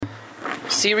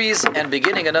series and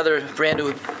beginning another brand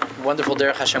new wonderful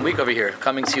Derech Hashem week over here,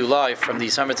 coming to you live from the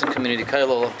Somerton Community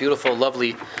Kailo, beautiful,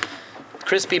 lovely,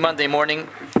 crispy Monday morning.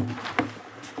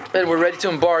 And we're ready to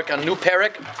embark on a new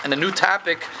parak and a new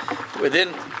topic within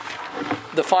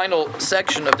the final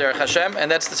section of Derech Hashem, and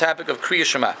that's the topic of Krias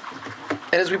Shema.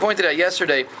 And as we pointed out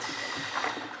yesterday,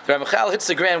 the Ramchal hits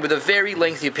the ground with a very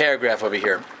lengthy paragraph over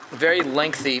here, very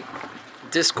lengthy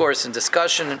discourse and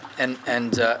discussion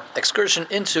and excursion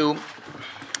into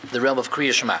the realm of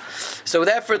Krias Shema. So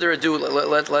without further ado,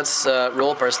 let's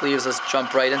roll up our sleeves. Let's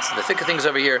jump right into the thick of things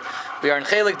over here. We are in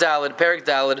Chelik Daled, Perik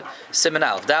Daled, Siman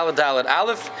Aleph. Daled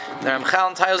Aleph. The Ramchal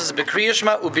entitles us Krias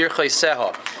Shema Ubirchei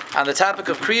Seho, on the topic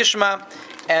of Krias Shema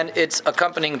and its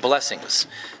accompanying blessings.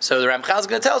 So the Ramchal is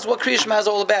going to tell us what Krias Shema is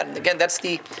all about. And again, that's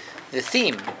the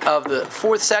theme of the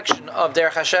fourth section of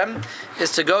Derech Hashem,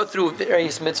 is to go through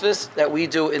various mitzvahs that we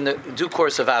do in the due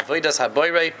course of Avodas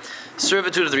HaBoirei,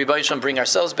 servitude of the Rebbeinu Shalom, bring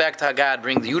ourselves back to God,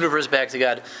 bring the universe back to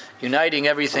God, uniting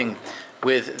everything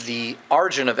with the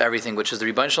origin of everything, which is the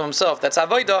Rebbeinu Shalom himself. That's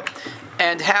Avodah,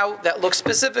 and how that looks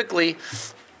specifically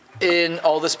in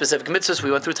all the specific mitzvahs.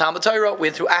 We went through Talmud Torah, we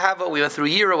went through Ahava, we went through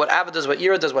Yira, what Ahava does, what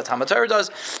Yira does, what Talmud Torah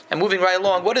does, and moving right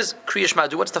along, what does Krias Shema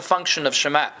do? What's the function of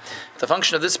Shema? The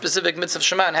function of this specific mitzvah of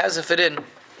Shema, and how does it fit in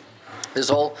this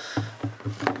whole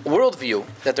worldview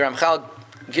that the Ramchal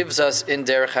gives us in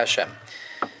Derech Hashem?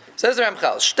 Says the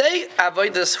Ramchal, Shtei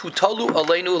avodas hutalu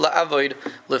aleinu la'avoid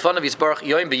lefanav yisbarach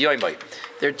yoim b'yoimai.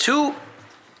 There are two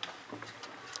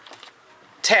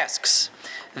tasks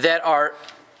that are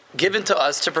given to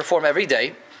us to perform every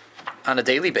day, on a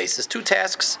daily basis. Two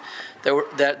tasks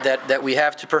that we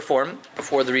have to perform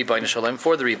before the Rebbeinu Shalom,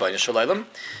 for the Rebbeinu Shalom.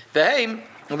 V'heim,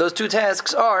 and those two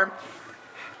tasks are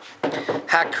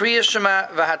Ha-Krias Shema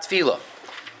v'ha-Tefillah.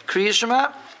 Krias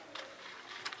Shema,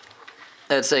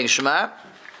 that's saying Shema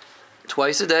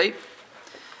twice a day,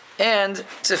 and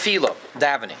Tefillah,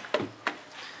 davening.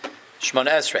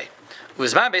 Shemona Esrei.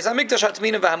 Uzman Beis HaMikdash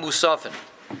ha-Tmidim v'ha-Musafin.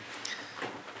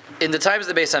 In the times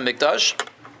of the Beis HaMikdash,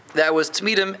 that was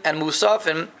Tmidim and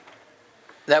Musafin,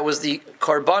 that was the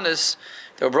Karbanis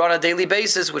that were brought on a daily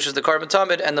basis, which is the Karban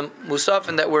Tamid, and the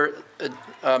Musafin that were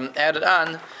added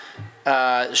on,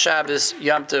 Shabbos,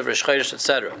 Yom Tov, Rosh Chodesh,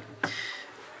 etc.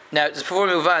 Now, just before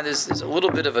we move on, there's a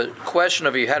little bit of a question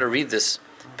over you how to read this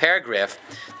paragraph.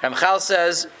 Ramchal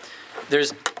says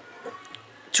there's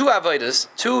two avodas,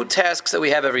 two tasks that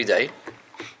we have every day.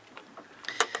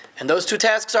 And those two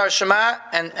tasks are Shema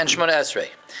and Shemona Esrei.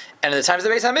 And in the times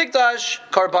of the Beis HaMikdash,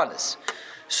 Karbanis.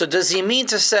 So does he mean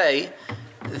to say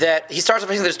that he starts off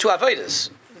saying there's two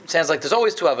avodas? It sounds like there's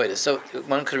always two avodas. So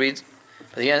one could read,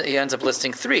 but he ends up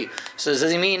listing three. So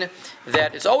does he mean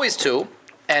that it's always two?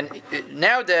 And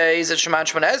nowadays it's Shema and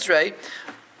Shemona Esrei.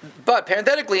 But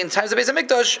parenthetically, in the times of the Beis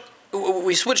HaMikdash,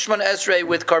 we switched Shemona Esrei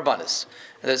with Karbanis.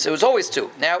 It was always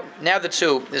two. Now the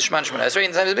two is Shema and Shemona Esrei.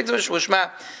 In the times of the Mikdash was Shema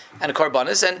and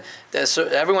Karbanis, and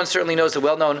everyone certainly knows the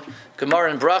well-known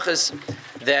Gemara and Brachas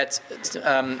that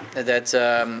the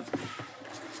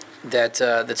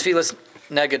Tfilas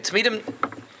Neged Tmidim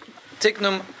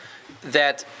Tiknum,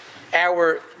 that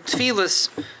our Tfilas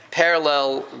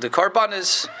parallel the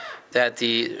Karbanis, that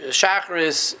the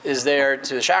Shacharis is there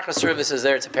to Shachar service is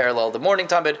there to parallel the morning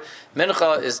Tamid,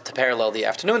 Mincha is to parallel the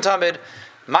afternoon Tamid,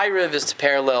 Ma'ariv is to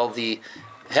parallel the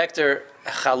Hektar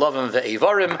Chalavim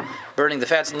ve'evarim, burning the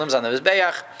fats and limbs on the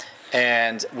Mizbeach,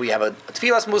 and we have a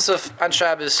Tfilas Musaf on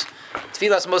Shabbos,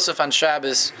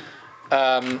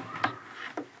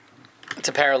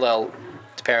 to parallel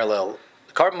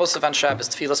the Karban Musaf on Shabbos,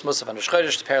 Tfilas Musaf on Rosh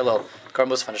Chodesh, to parallel the Karban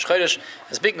Musaf on Rosh Chodesh.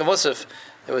 And speaking of Musaf,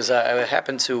 I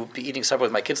happened to be eating supper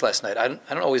with my kids last night. I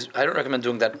don't recommend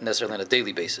doing that necessarily on a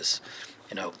daily basis,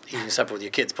 eating supper with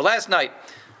your kids. But last night,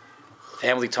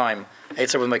 family time, I ate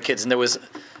supper with my kids, and there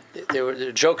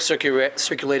were jokes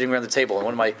circulating around the table, and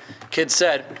one of my kids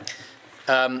said,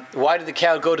 why did the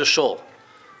cow go to Shul?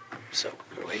 So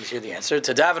we're waiting to hear the answer.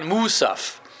 To daven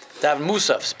Musaf,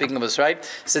 speaking of this, right?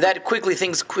 So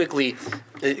things quickly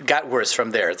got worse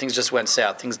from there. Things just went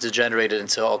south. Things degenerated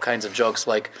into all kinds of jokes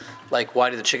like why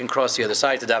did the chicken cross the other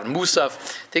side? To daven Musaf.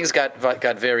 Things got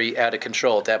very out of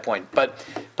control at that point. But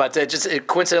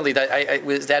coincidentally,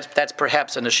 that's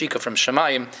perhaps a nashika from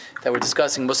Shemayim that we're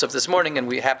discussing Musaf this morning, and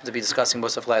we happened to be discussing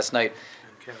Musaf last night.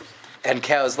 And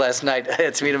cows last night.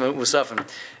 It's Tzmidim and Musafim.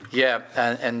 Yeah,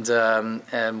 and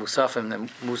Musafim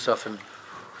and Musafim.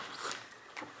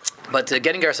 But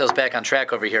getting ourselves back on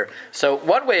track over here. So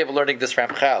one way of learning this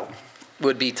Ramchal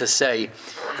would be to say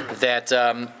that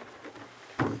Tzmidim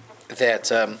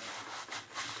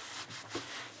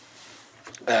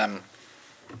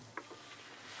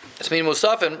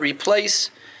Musafim replace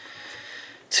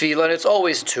tefillah, and it's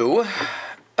always two.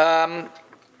 And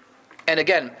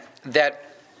again, that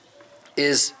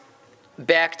is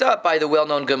backed up by the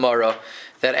well-known Gemara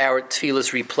that our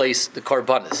tefillahs replace the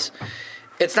korbanos.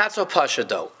 It's not so pashut,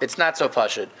 though. It's not so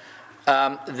pashut.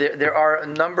 There are a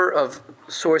number of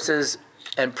sources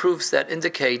and proofs that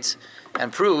indicate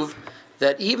and prove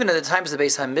that even in the times of the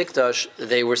Beis HaMikdash,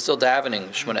 they were still davening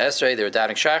Shemona Esrei, they were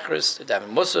davening Shacharis, they were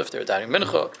davening Musaf, they were davening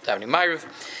Mincha, davening Ma'ariv,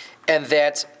 and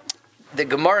that the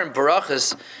Gemara in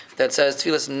Barachas that says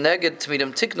Tfilas Neged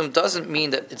Tmidam Tiknum doesn't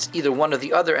mean that it's either one or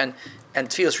the other, and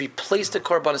Tfilas replace the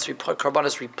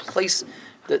Korbanos replace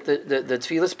the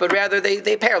Tfilas, but rather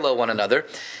they parallel one another.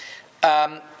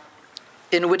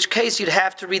 In which case you'd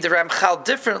have to read the Ramchal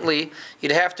differently.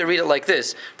 You'd have to read it like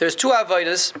this. There's two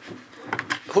avodas.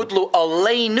 Hutlu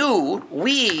aleinu,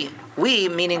 we,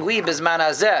 meaning we, bizman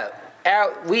hazeh,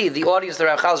 we, the audience the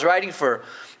Ramchal is writing for,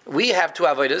 we have two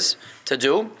avodas to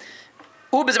do.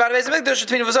 In the times of Beis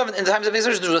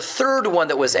Hamikdash, there was a third one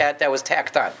that was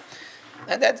tacked on.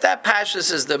 And that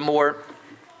pashtus is the more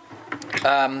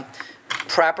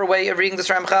proper way of reading this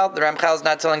Ramchal. The Ramchal is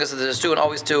not telling us that there's two and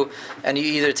always two, and you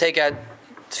either take out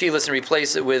tefillas and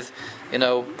replace it with,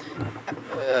 apik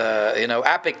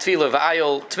tefillah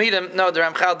v'ayol tmidim. No, the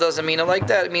Ramchal doesn't mean it like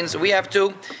that. It means we have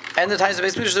two, and the times of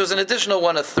Beis Hamikdash there was an additional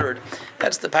one, a third.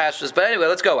 That's the pashtus. But anyway,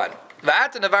 let's go on.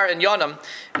 V'ata navar in Yonam.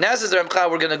 Now says the Ramchal,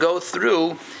 we're going to go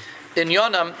through in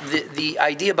Yonam the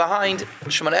idea behind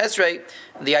Shemona Esrei,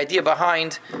 the idea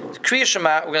behind Krias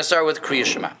Shema. We're going to start with Krias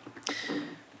Shema.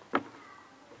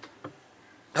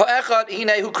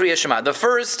 The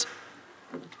first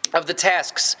of the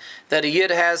tasks that a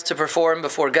Yid has to perform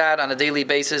before God on a daily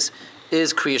basis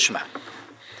is Krias Shema.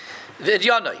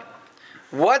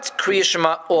 What's Krias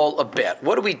Shema all about?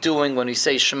 What are we doing when we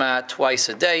say Shema twice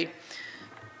a day?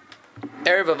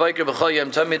 What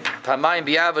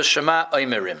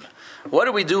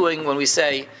are we doing when we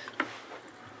say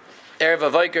Erev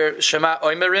Avaykar Shema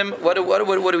Oimerim? What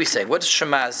are we saying? What's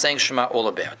Shema saying Shema all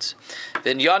about?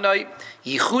 Then Yanoi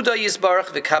Yichuda Yisbarach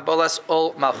v'Kabbalas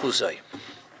Ol Malchusai.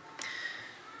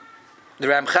 The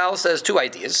Ramchal says two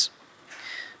ideas,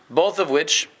 both of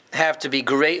which have to be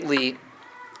greatly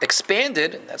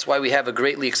expanded. That's why we have a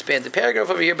greatly expanded paragraph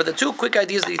over here. But the two quick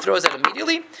ideas that he throws out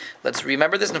immediately, let's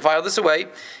remember this and file this away.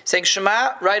 Saying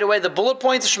Shema, right away, the bullet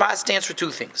points of Shema stands for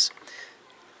two things.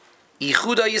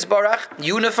 Yichuda Yisbarach,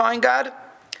 unifying God,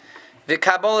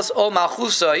 v'Kabbalas Ol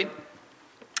Malchusai,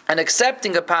 and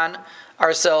accepting upon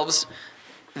ourselves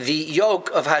the yoke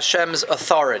of Hashem's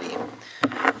authority.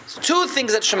 Two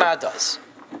things that Shema does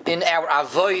in our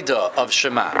avodah of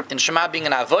Shema. In Shema being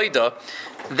an avodah,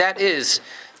 that is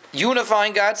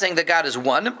unifying God, saying that God is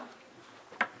one,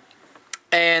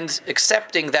 and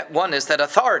accepting that oneness, that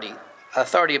authority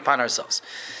upon ourselves.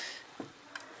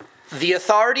 The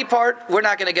authority part, we're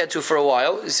not going to get to for a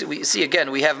while. We see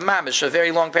again, we have Mamish, a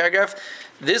very long paragraph.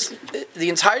 The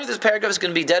entirety of this paragraph is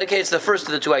going to be dedicated to the first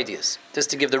of the two ideas, just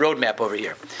to give the roadmap over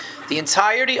here. The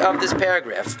entirety of this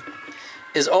paragraph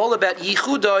is all about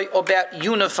Yichudai, about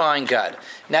unifying God.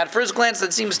 Now, at first glance,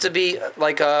 that seems to be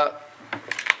like a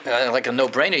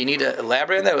no-brainer. You need to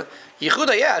elaborate on that.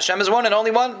 Yichudai, yeah, Hashem is one and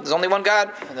only one. There's only one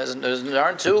God. And there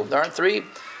aren't two, there aren't three,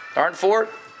 there aren't four,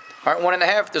 there aren't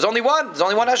 1.5. There's only one. There's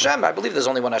only one Hashem. I believe there's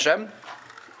only one Hashem.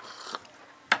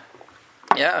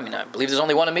 Yeah, I believe there's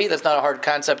only one of me. That's not a hard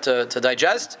concept to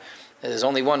digest. There's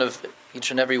only one of each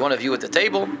and every one of you at the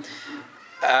table.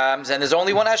 And there's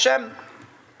only one Hashem.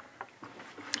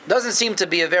 Doesn't seem to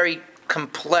be a very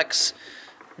complex,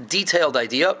 detailed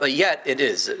idea, but yet it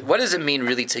is. What does it mean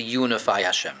really to unify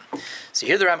Hashem? So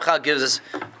here the Ramchal gives us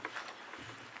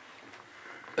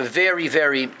a very,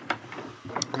 very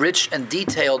rich and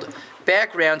detailed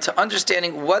background to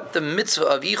understanding what the mitzvah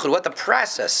of Yichud, what the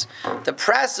process of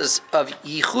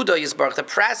Yichuda Yisbarach, the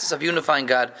process of unifying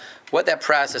God, what that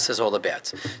process is all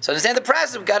about. So understand the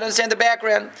process, we've got to understand the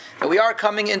background, that we are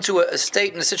coming into a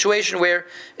state and a situation where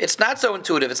it's not so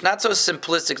intuitive, it's not so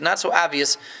simplistic, it's not so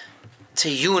obvious to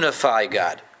unify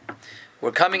God.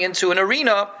 We're coming into an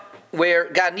arena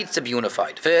where God needs to be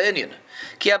unified. The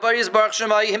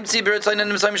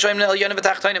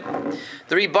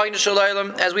Rebbeinu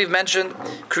Shalom, as we've mentioned,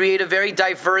 create a very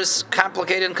diverse,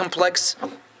 complicated, and complex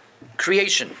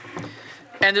creation.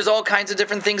 And there's all kinds of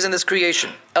different things in this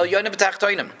creation.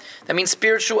 That means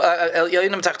spiritual,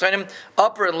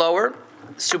 upper and lower,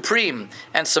 supreme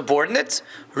and subordinate,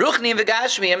 ruchnim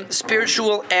v'gashmim,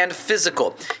 spiritual and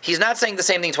physical. He's not saying the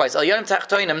same thing twice. Elyonim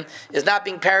tachtoinim is not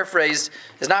being paraphrased,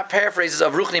 is not paraphrases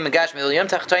of ruchnim and gashmim. Elyonim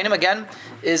tachtoinim, again,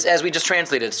 is, as we just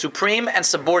translated, supreme and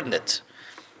subordinate.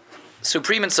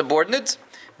 Supreme and subordinate.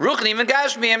 Ruchnim and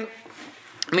gashmim,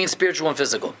 means spiritual and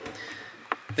physical.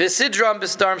 V'sidram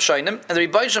b'starm shainim, and the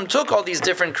Rebbe Hashem took all these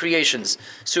different creations,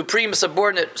 supreme,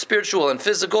 subordinate, spiritual and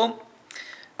physical,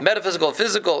 metaphysical,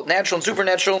 physical, natural and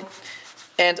supernatural,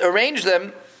 and arranged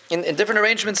them in different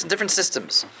arrangements and different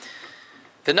systems.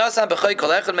 And the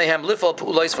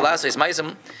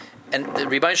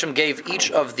Rebbe Hashem gave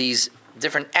each of these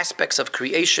different aspects of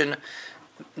creation,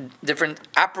 different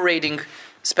operating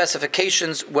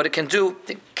specifications, what it can do,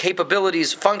 the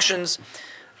capabilities, functions,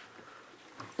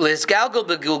 to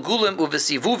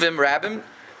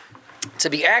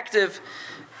be active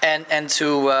and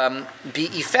to be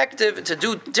effective, to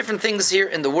do different things here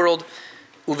in the world.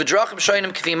 To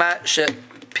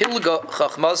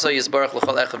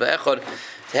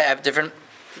have different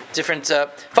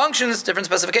functions, different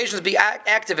specifications, be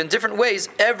active in different ways,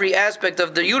 every aspect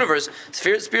of the universe,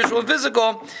 spiritual and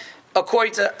physical,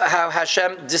 according to how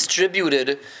Hashem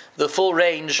distributed the full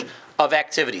range of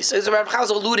activities. As Rabbi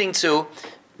Chazal alluding to,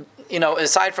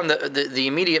 aside from the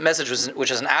immediate message,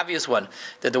 which is an obvious one,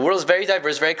 that the world is very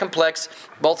diverse, very complex,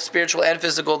 both spiritual and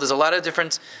physical. There's a lot of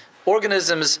different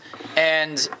organisms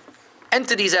and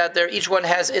entities out there. Each one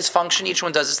has its function, each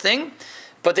one does its thing,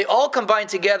 but they all combine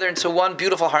together into one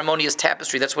beautiful, harmonious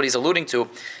tapestry. That's what he's alluding to.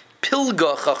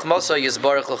 Pilga chachmasa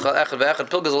yisbarach l'chal echad ve'echad.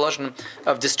 Pilga is a lashon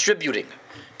of distributing,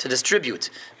 to distribute.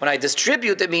 When I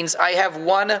distribute, it means I have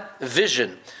one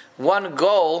vision, one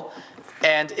goal,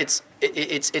 and it's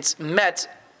met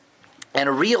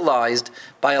and realized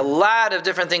by a lot of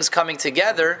different things coming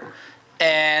together,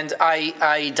 and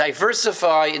I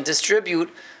diversify and distribute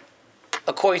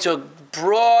according to a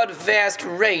broad, vast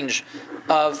range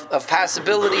of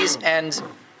possibilities and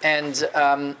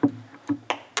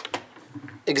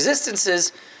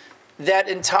existences, that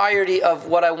entirety of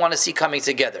what I want to see coming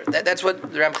together. That's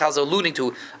what the Ramchal is alluding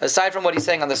to, aside from what he's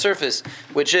saying on the surface,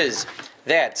 which is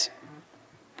that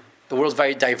the world's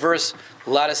very diverse, a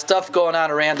lot of stuff going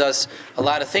on around us, a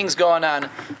lot of things going on,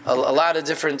 a lot of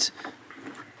different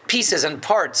pieces and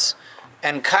parts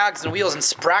and cogs and wheels and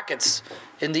sprockets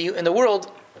in the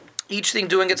world, each thing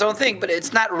doing its own thing, but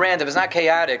it's not random, it's not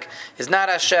chaotic, it's not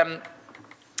Hashem,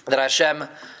 that Hashem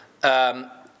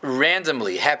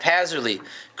randomly, haphazardly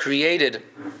created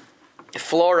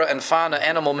flora and fauna,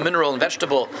 animal, mineral, and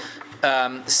vegetable,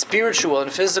 spiritual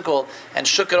and physical, and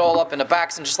shook it all up in a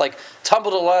box and just like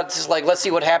tumbled a lot, just like, let's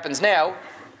see what happens now.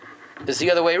 It's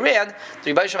the other way around.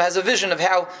 The Rebbe Hashem has a vision of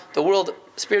how the world,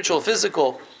 spiritual,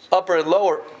 physical, upper and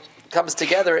lower, comes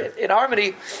together in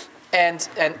harmony, and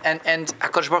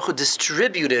HaKadosh Baruch Hu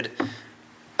distributed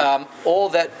all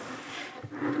that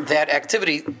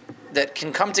activity that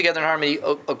can come together in harmony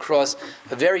across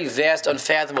a very vast,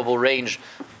 unfathomable range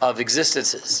of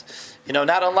existences.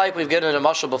 Not unlike we've given a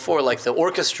mashal before, like the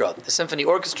orchestra, the symphony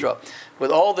orchestra,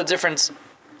 with all the different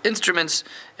instruments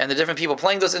and the different people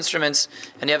playing those instruments,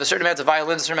 and you have a certain amount of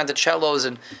violins, a certain amount of cellos,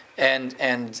 and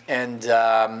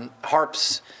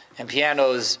harps and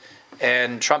pianos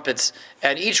and trumpets,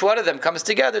 and each one of them comes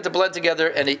together to blend together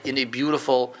in a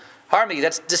beautiful harmony.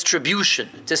 That's distribution.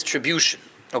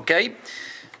 Okay?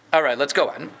 All right, let's go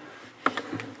on.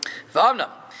 The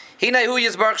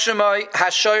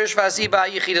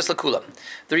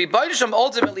Rebbe Hashem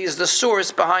ultimately is the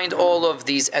source behind all of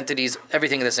these entities,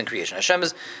 everything that's in creation. Hashem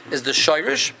is the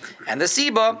shoyrish and the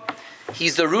siba.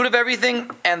 He's the root of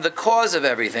everything and the cause of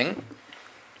everything.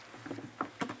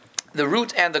 The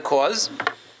root and the cause.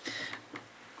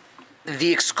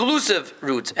 The exclusive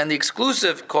root and the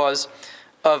exclusive cause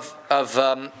of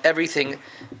everything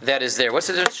that is there. What's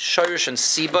the difference? Shoyrish and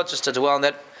siba, just to dwell on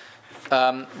that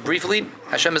briefly.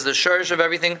 Hashem is the shoyrish of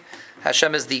everything.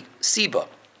 Hashem is the siba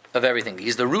of everything.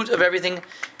 He's the root of everything,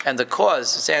 and the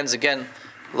cause sounds again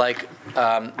like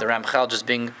the Ramchal just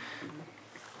being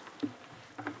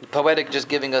poetic, just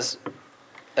giving us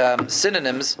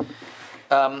synonyms.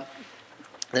 They're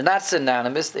not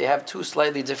synonymous. They have two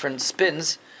slightly different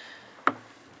spins.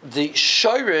 The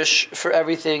shoyrish for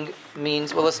everything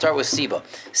means, well, let's start with Siba.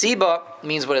 Siba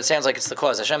means what it sounds like, it's the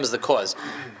cause. Hashem is the cause.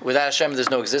 Without Hashem, there's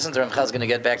no existence. The Ramchal is going to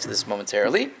get back to this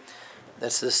momentarily.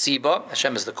 That's the Siba.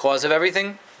 Hashem is the cause of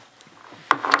everything.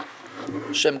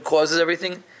 Hashem causes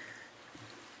everything,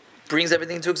 brings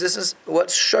everything into existence.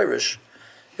 What's shoyrish?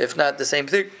 If not the same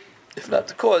thing, if not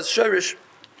the cause, shoyrish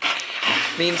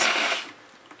means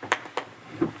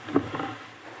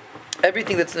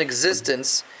everything that's in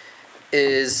existence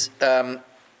is there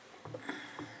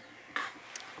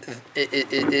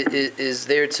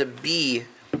to be,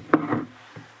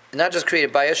 not just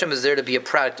created by Hashem, is there to be a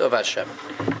product of Hashem.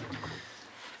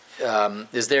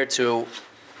 Is there to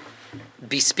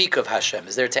bespeak of Hashem,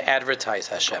 is there to advertise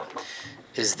Hashem,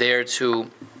 is there to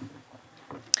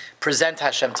present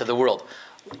Hashem to the world.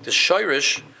 the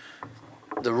shoirish,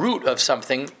 the root of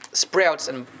something, sprouts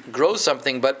and grows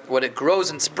something, but what it grows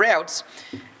and sprouts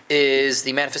is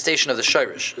the manifestation of the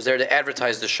shoirish. Is there to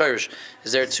advertise the shoirish?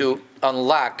 Is there to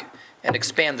unlock and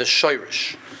expand the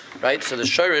shoirish, right? So the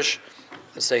shoirish,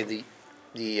 let's say the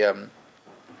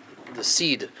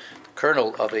seed, the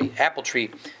kernel of an apple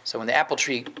tree. So when the apple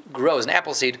tree grows, an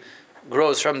apple seed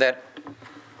grows from that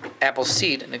apple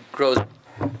seed, and it grows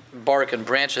bark and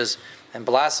branches and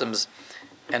blossoms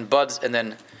and buds, and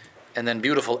then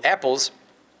beautiful apples.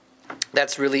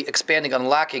 That's really expanding,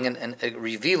 unlocking, and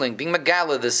revealing, being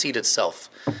megala, the seed itself.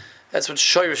 That's what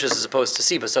shoirish is opposed to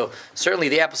siba. So certainly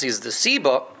the apple seed is the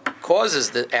siba, causes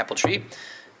the apple tree,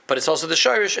 but it's also the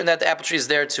shoirish, and that the apple tree is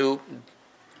there to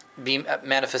be a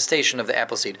manifestation of the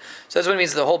apple seed. So that's what it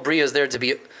means. The whole bria is there to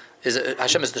be.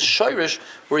 Hashem is the shoirish.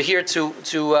 We're here to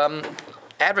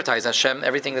advertise Hashem.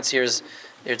 Everything that's here is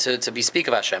here to be speak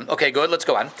of Hashem. Okay, good. Let's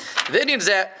go on. The Indians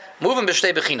that moving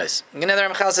b'shtei bechinos. Another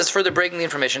Ramchal says, further breaking the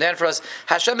information down for us.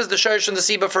 Hashem is the shoirish and the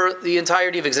siba for the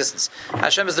entirety of existence.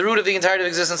 Hashem is the root of the entirety of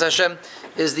existence. Hashem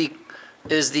is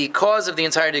the cause of the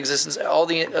entirety of existence.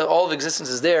 All of existence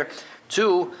is there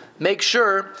to make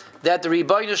sure that the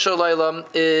Ribono Shel Olam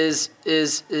is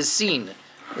seen,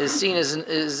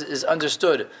 is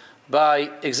understood by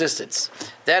existence.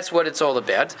 That's what it's all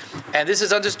about. And this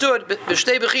is understood,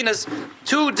 b'shtei bechinos,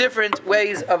 two different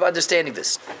ways of understanding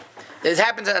this. It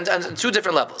happens on two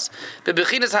different levels.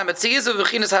 Bechinos hametzias and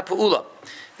bechinos ha'pu'ula.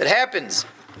 It happens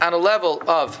on a level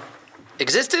of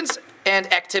existence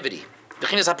and activity.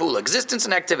 Bechinos ha'pu'ula, existence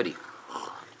and activity.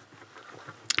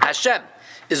 Hashem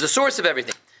is the source of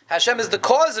everything. Hashem is the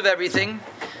cause of everything,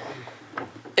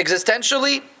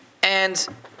 existentially and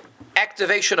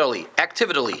activationally,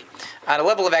 activitally, on a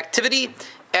level of activity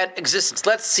and existence.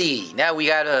 Let's see. Now we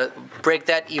got to break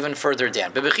that even further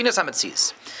down. Bechinos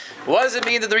hametzias. What does it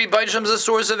mean that the Ribono Shel Olam is the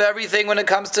source of everything when it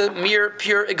comes to mere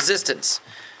pure existence?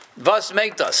 Vas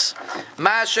meitas.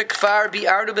 Masha kfar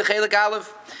bi'arnu b'chelik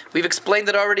aleph. We've explained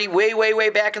it already way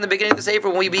back in the beginning of the Sefer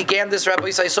when we began this, Rabbi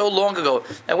Yisai, so long ago.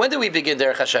 And when did we begin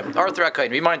Derech Hashem? Arthur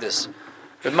Akain, remind us.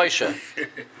 With Moshe.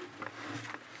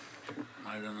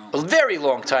 I don't know. A very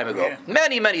long time ago.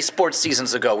 Yeah. Many sports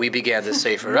seasons ago we began this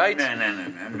Sefer, right?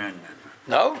 No.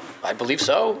 No? I believe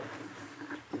so.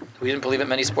 We didn't believe it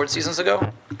many sports seasons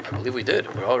ago? I believe we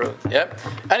did. We're all yeah.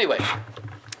 Anyway,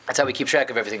 that's how we keep track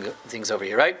of things over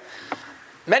here, right?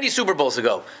 Many Super Bowls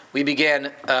ago, we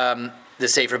began the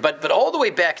Sefer, but all the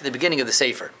way back at the beginning of the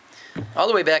Sefer, in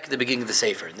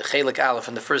the Chelik Aleph,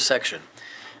 in the first section,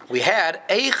 we had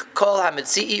Eich Kol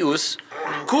HaMetzius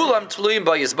Kulam Tluyim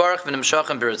Ba Yisbarach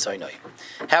V'Nimshachim B'Ritzaynai.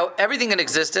 How everything in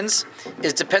existence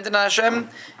is dependent on Hashem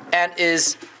and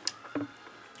is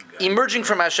emerging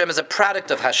from Hashem as a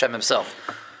product of Hashem Himself.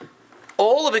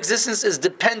 All of existence is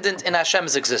dependent in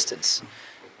Hashem's existence.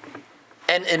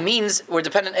 And it means we're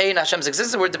dependent in Hashem's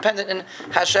existence, we're dependent in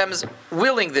Hashem's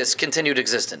willing this continued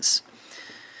existence.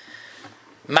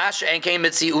 As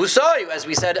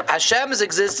we said, Hashem's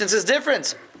existence is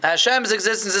different. Hashem's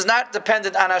existence is not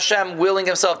dependent on Hashem willing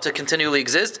Himself to continually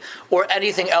exist or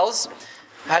anything else.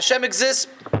 Hashem exists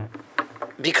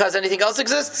because anything else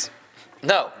exists?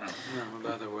 No.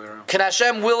 Can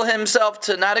Hashem will Himself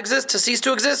to not exist, to cease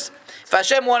to exist? If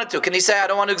Hashem wanted to, can He say, I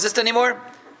don't want to exist anymore?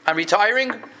 I'm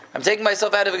retiring? I'm taking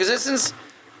myself out of existence?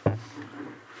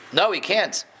 No, He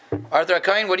can't. Arthur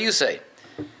Akain, what do you say?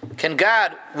 Can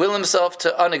God will Himself to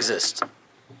unexist?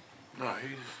 No,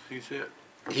 He's it.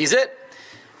 He's it.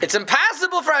 It's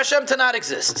impossible for Hashem to not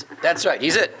exist. That's right,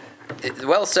 He's it.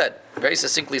 Well said, very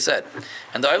succinctly said.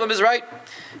 And the Olam is right.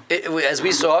 As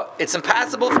we saw, it's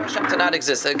impossible for Hashem to not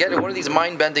exist. Again, one of these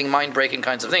mind-bending, mind-breaking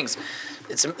kinds of things.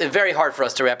 It's very hard for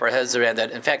us to wrap our heads around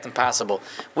that. In fact, impossible.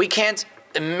 We can't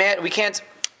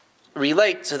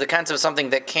relate to the concept of something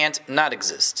that can't not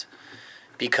exist,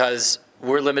 because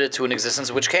we're limited to an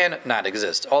existence which can not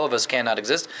exist. All of us cannot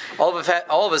exist. All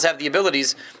of us have the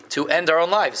abilities to end our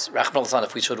own lives. Rachmana litzlan,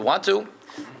 if we should want to.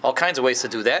 All kinds of ways to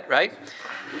do that, right?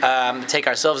 Take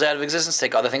ourselves out of existence,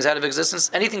 take other things out of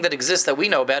existence. Anything that exists that we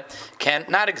know about can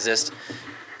not exist.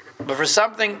 But for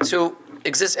something to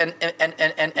exist and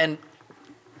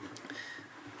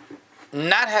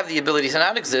not have the ability to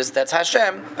not exist, that's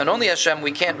Hashem, and only Hashem.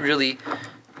 We can't really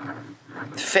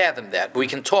fathom that, but we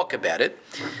can talk about it.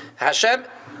 Hashem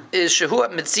is Shehu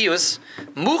Mitzius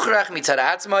Muchrach Mitzad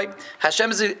Atzmai.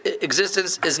 Hashem's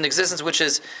existence is an existence which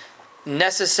is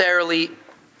necessarily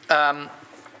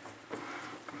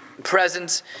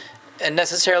present and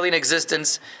necessarily in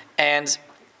existence and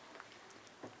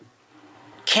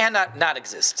cannot not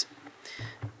exist.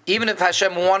 Even if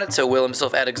Hashem wanted to will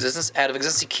himself out of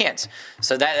existence, he can't.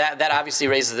 So that obviously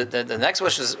raises the next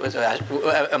question.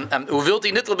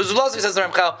 Uvilti nitl bezulazi, says the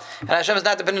Ramchal, and Hashem is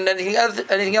not dependent on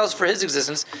anything else for his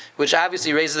existence, which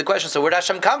obviously raises the question, so where did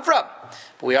Hashem come from?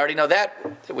 But we already know that.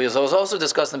 It was also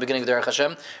discussed in the beginning of Derech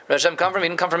Hashem. Where did Hashem come from? He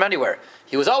didn't come from anywhere.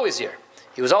 He was always here.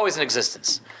 He was always in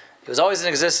existence.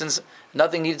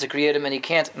 Nothing needed to create him, and he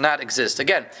can't not exist.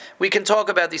 Again, we can talk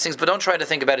about these things, but don't try to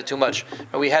think about it too much.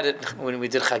 We had it when we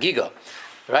did Chagiga,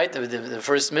 right? The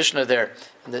first Mishnah there,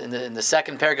 in the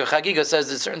second paragraph of Chagiga, says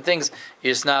that certain things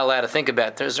you're just not allowed to think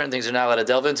about. There's certain things you're not allowed to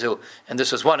delve into, and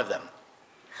this was one of them.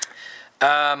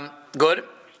 Good.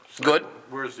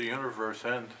 Where's the universe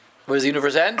end? Where's the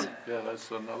universe end? Yeah, that's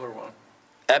another one.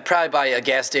 Probably by a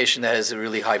gas station that has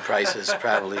really high prices,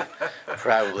 probably,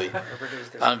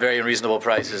 on very unreasonable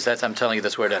prices. I'm telling you,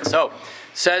 that's where it ends. So,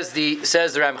 says the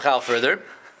Ramchal further.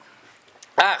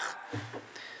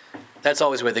 That's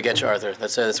always where they get you, Arthur.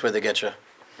 That's where they get you.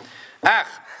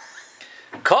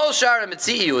 Kol shara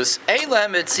mitzius, ein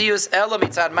lehem mitzius ela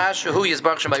mitzad mashu hu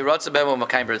yizbarach shemay rotza b'hem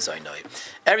u'makayim b'ritzaynoi.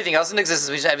 Everything else in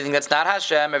existence, everything that's not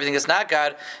Hashem, everything that's not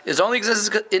God, is only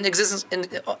in existence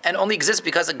and only exists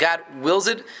because God wills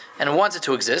it and wants it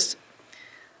to exist,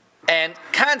 and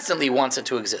constantly wants it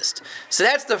to exist. So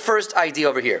that's the first idea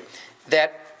over here,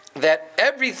 that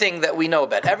everything that we know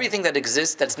about, everything that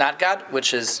exists that's not God,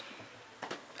 which is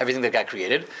everything that God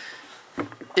created,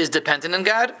 is dependent on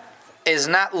God, is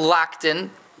not locked in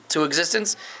to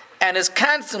existence, and is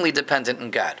constantly dependent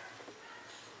on God.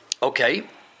 Okay.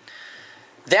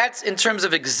 That's in terms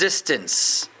of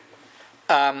existence.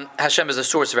 Hashem is the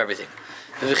source of everything.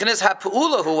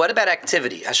 What about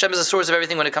activity? Hashem is the source of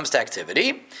everything when it comes to activity.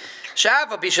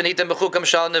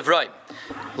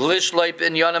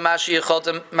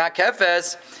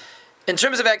 In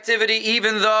terms of activity,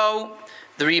 even though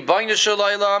the Ribono Shel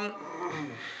Olam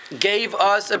gave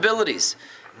us abilities,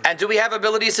 and do we have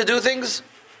abilities to do things?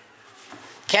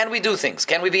 Can we do things?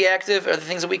 Can we be active? Are there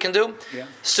things that we can do? Yeah.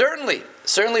 Certainly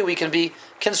we can be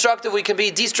constructive, we can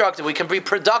be destructive, we can be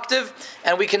productive,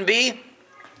 and we can be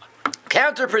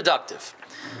counterproductive.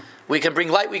 We can bring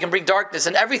light, we can bring darkness,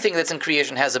 and everything that's in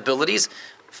creation has abilities.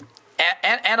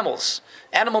 Animals,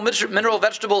 animal, mineral,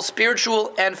 vegetable,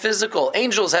 spiritual, and physical.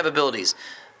 Angels have abilities.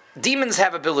 Demons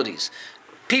have abilities.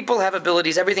 People have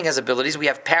abilities. Everything has abilities. We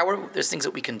have power. There's things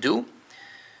that we can do.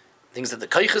 Things that the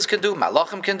Krias can do,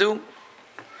 Malachim can do.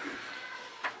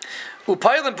 And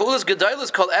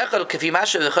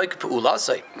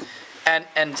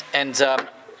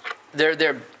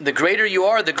the greater you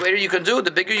are, the greater you can do.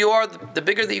 The bigger you are, the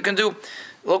bigger that you can do.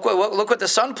 Look what the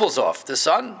sun pulls off. The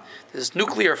sun, this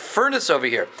nuclear furnace over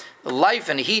here, the life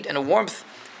and heat and warmth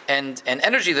and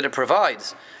energy that it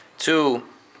provides to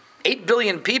 8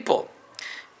 billion people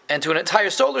and to an entire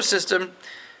solar system.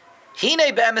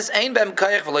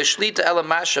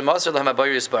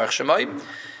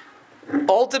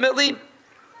 Ultimately,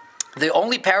 the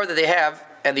only power that they have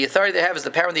and the authority they have is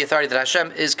the power and the authority that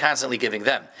Hashem is constantly giving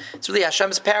them. It's really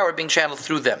Hashem's power being channeled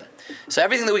through them. So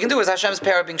everything that we can do is Hashem's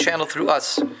power being channeled through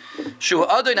us.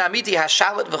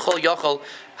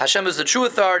 Hashem is the true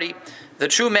authority, the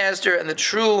true master, and the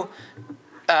true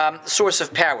source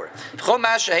of power.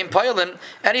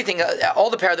 Anything, all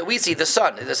the power that we see, the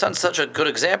sun's such a good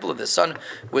example of the sun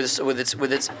with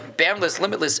its boundless,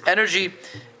 limitless energy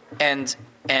and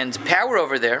power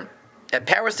over there. That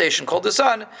power station called the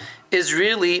sun is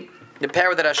really the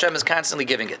power that Hashem is constantly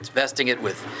giving it, vesting it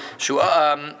with.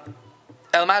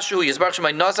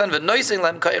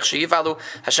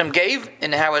 Hashem gave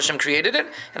in how Hashem created it,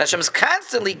 and Hashem is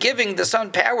constantly giving the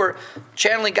sun power,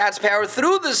 channeling God's power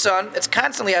through the sun. It's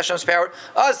constantly Hashem's power.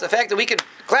 Us, the fact that we can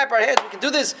clap our hands, we can do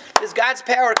this, is God's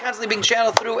power constantly being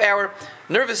channeled through our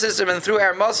nervous system and through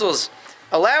our muscles,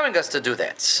 allowing us to do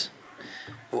that.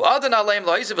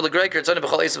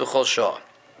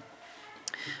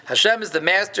 Hashem is the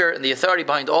master and the authority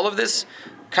behind all of this,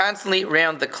 constantly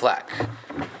round the clock.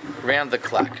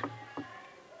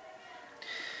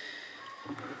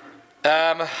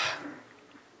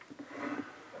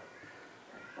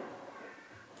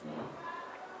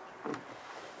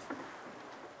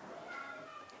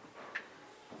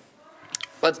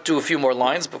 Let's do a few more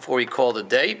lines before we call it a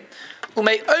day.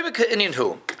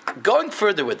 Going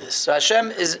further with this, so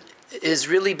Hashem is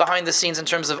really behind the scenes in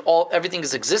terms of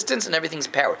everything's existence and everything's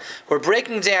power. We're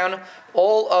breaking down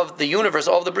all of the universe,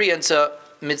 all of the Bria, into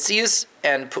Mitzias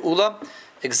and Pa'ula,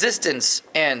 existence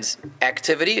and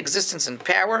activity, existence and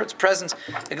power, it's presence,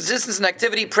 existence and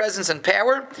activity, presence and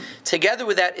power. Together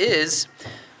with that is,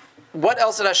 what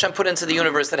else did Hashem put into the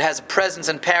universe that has presence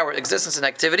and power, existence and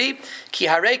activity?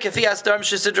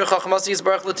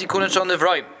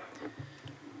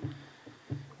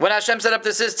 When Hashem set up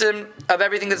the system of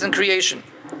everything that's in creation,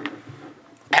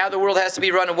 how the world has to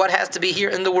be run and what has to be here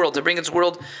in the world to bring its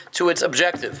world to its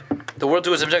objective. The world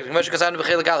to its objective.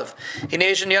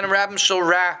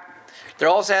 There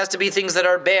also has to be things that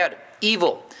are bad,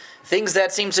 evil, things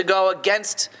that seem to go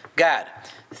against God,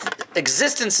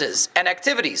 existences and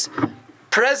activities,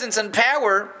 presence and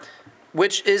power,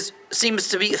 which seems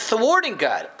to be thwarting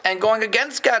God and going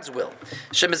against God's will.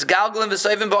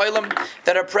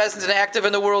 That are present and active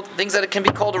in the world, things that can be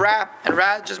called Ra, and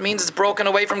Ra just means it's broken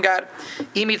away from God.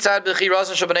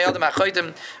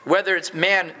 Whether it's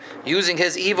man using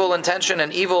his evil intention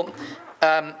and evil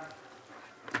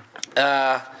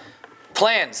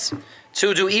plans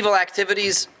to do evil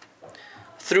activities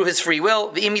through his free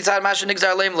will,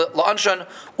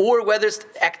 or whether it's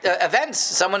events.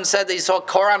 Someone said they saw a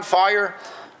car on fire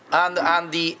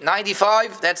on the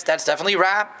 95. That's definitely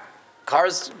Ra.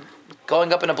 Cars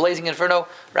going up in a blazing inferno.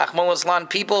 Rahman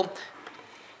Waslan, people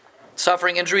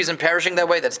suffering injuries and perishing that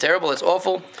way. That's terrible. It's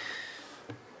awful.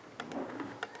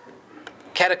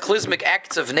 Cataclysmic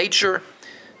acts of nature,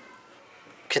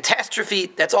 catastrophe.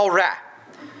 That's all Ra.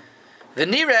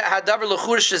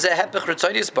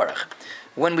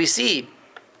 When we see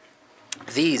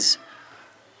these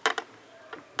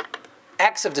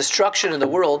acts of destruction in the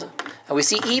world, and we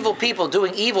see evil people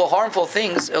doing evil, harmful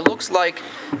things, it looks like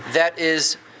that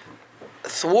is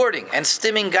thwarting and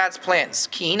stemming God's plans.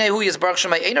 We know,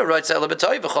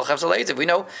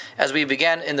 as we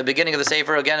began in the beginning of the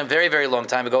Sefer, again a very, very long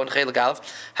time ago in Chelik Aleph,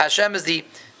 Hashem is the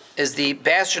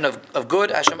bastion of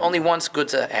good. Hashem only wants good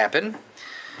to happen.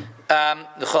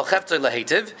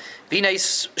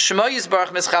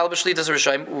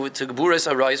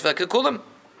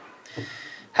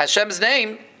 Hashem's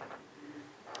name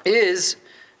is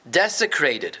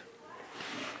desecrated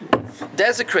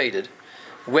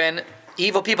when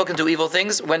evil people can do evil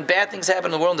things, when bad things happen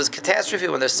in the world, there's catastrophe,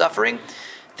 when there's suffering.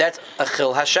 That's a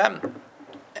Chil Hashem,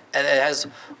 and it has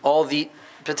all the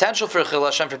potential for a Chil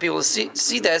Hashem, for people to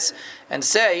see this and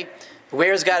say,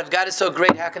 where is God? If God is so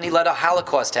great, how can He let a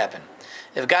Holocaust happen?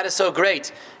 If God is so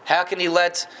great, how can He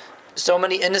let so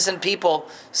many innocent people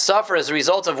suffer as a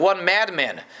result of one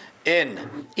madman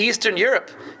in Eastern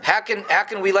Europe? How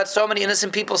can we let so many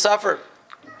innocent people suffer?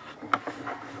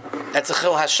 That's a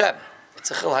Chil Hashem.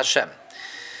 It's a Chil Hashem.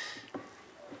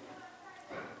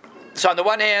 So on the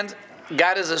one hand,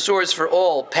 God is a source for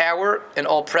all power and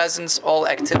all presence, all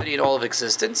activity and all of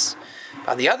existence.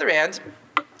 On the other hand,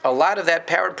 a lot of that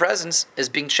power and presence is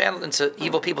being channeled into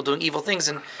evil people doing evil things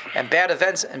and bad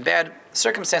events and bad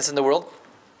circumstances in the world.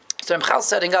 So Ramchal's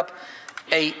setting up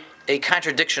a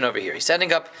contradiction over here. He's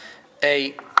setting up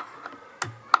a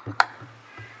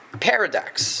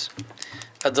paradox,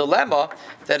 a dilemma,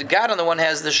 that God on the one hand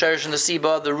has the shorish and the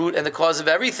siba, the root and the cause of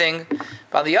everything.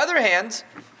 But on the other hand,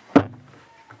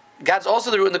 God's also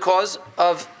the root and the cause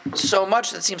of so much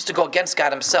that seems to go against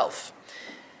God Himself.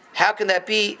 How can that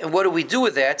be, and what do we do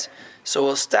with that? So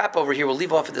we'll stop over here, we'll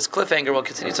leave off at this cliffhanger, we'll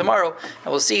continue tomorrow,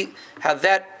 and we'll see how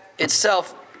that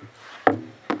itself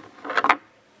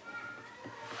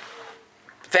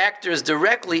factors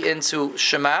directly into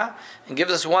Shema, and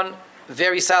gives us one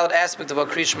very solid aspect of what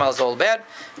Krias Shema is all about.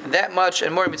 And that much,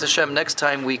 and more Mitzvah Hashem, next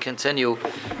time we continue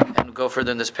and go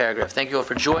further in this paragraph. Thank you all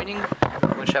for joining,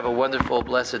 and have a wonderful,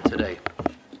 blessed today.